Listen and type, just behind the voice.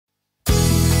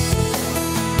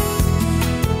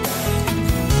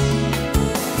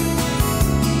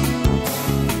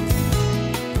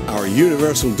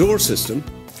universal door system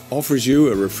offers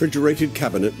you a refrigerated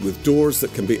cabinet with doors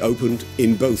that can be opened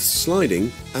in both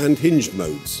sliding and hinged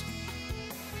modes.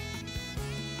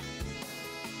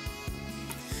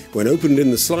 When opened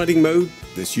in the sliding mode,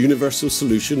 this universal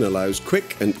solution allows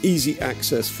quick and easy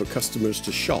access for customers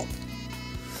to shop.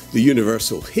 The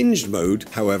universal hinged mode,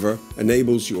 however,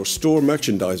 enables your store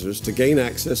merchandisers to gain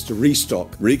access to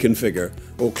restock, reconfigure,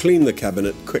 or clean the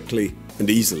cabinet quickly and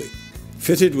easily.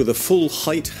 Fitted with a full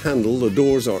height handle, the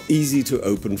doors are easy to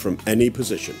open from any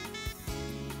position.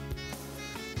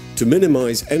 To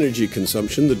minimize energy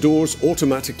consumption, the doors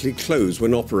automatically close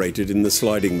when operated in the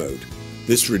sliding mode.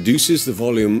 This reduces the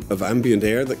volume of ambient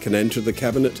air that can enter the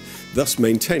cabinet, thus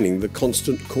maintaining the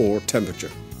constant core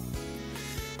temperature.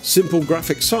 Simple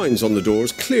graphic signs on the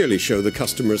doors clearly show the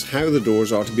customers how the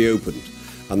doors are to be opened,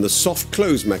 and the soft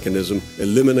close mechanism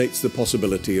eliminates the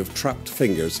possibility of trapped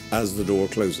fingers as the door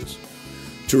closes.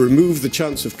 To remove the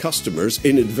chance of customers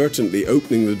inadvertently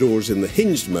opening the doors in the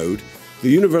hinged mode, the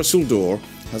universal door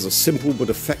has a simple but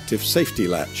effective safety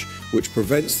latch which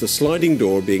prevents the sliding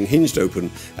door being hinged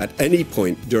open at any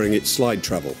point during its slide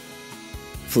travel.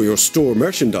 For your store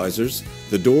merchandisers,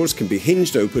 the doors can be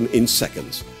hinged open in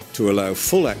seconds to allow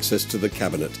full access to the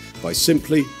cabinet by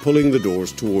simply pulling the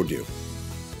doors toward you.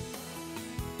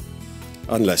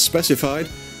 Unless specified,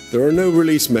 there are no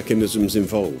release mechanisms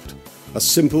involved. A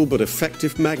simple but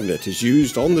effective magnet is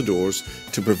used on the doors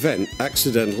to prevent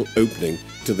accidental opening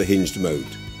to the hinged mode.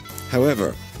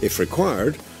 However, if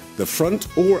required, the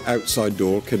front or outside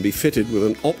door can be fitted with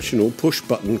an optional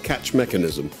push-button catch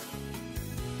mechanism.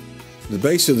 The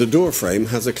base of the door frame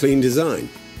has a clean design,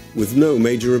 with no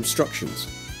major obstructions.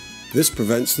 This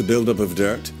prevents the buildup of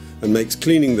dirt and makes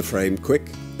cleaning the frame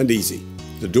quick and easy.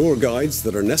 The door guides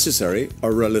that are necessary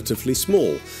are relatively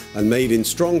small and made in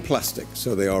strong plastic,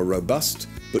 so they are robust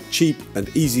but cheap and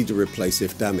easy to replace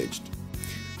if damaged.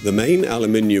 The main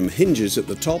aluminium hinges at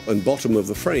the top and bottom of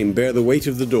the frame bear the weight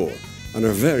of the door and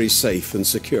are very safe and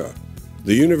secure.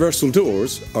 The universal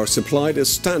doors are supplied as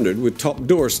standard with top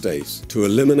door stays to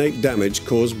eliminate damage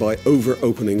caused by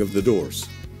over-opening of the doors.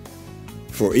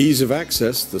 For ease of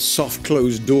access, the soft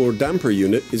close door damper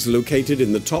unit is located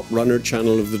in the top runner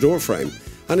channel of the door frame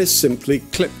and is simply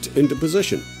clipped into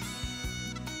position.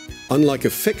 Unlike a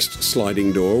fixed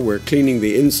sliding door where cleaning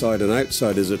the inside and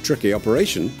outside is a tricky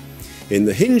operation, in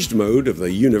the hinged mode of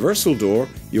the universal door,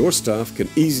 your staff can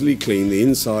easily clean the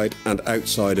inside and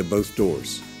outside of both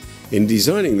doors. In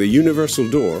designing the universal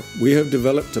door, we have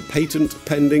developed a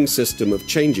patent-pending system of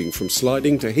changing from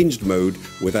sliding to hinged mode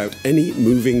without any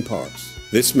moving parts.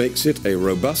 This makes it a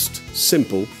robust,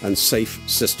 simple and safe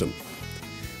system.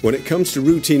 When it comes to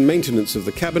routine maintenance of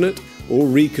the cabinet or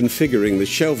reconfiguring the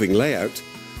shelving layout,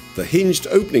 the hinged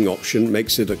opening option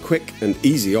makes it a quick and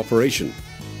easy operation.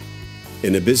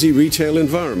 In a busy retail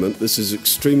environment, this is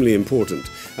extremely important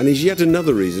and is yet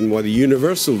another reason why the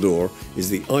universal door is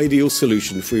the ideal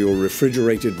solution for your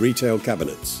refrigerated retail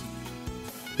cabinets.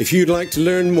 If you'd like to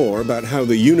learn more about how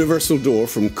the universal door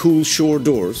from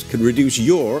Coosuredoors can reduce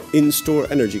your in-store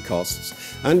energy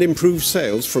costs and improve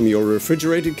sales from your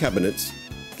refrigerated cabinets,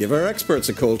 give our experts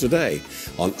a call today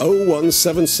on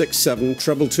 01767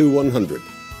 222 100.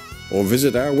 Or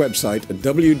visit our website at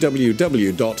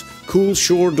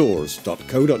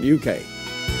www.coosuredoors.co.uk.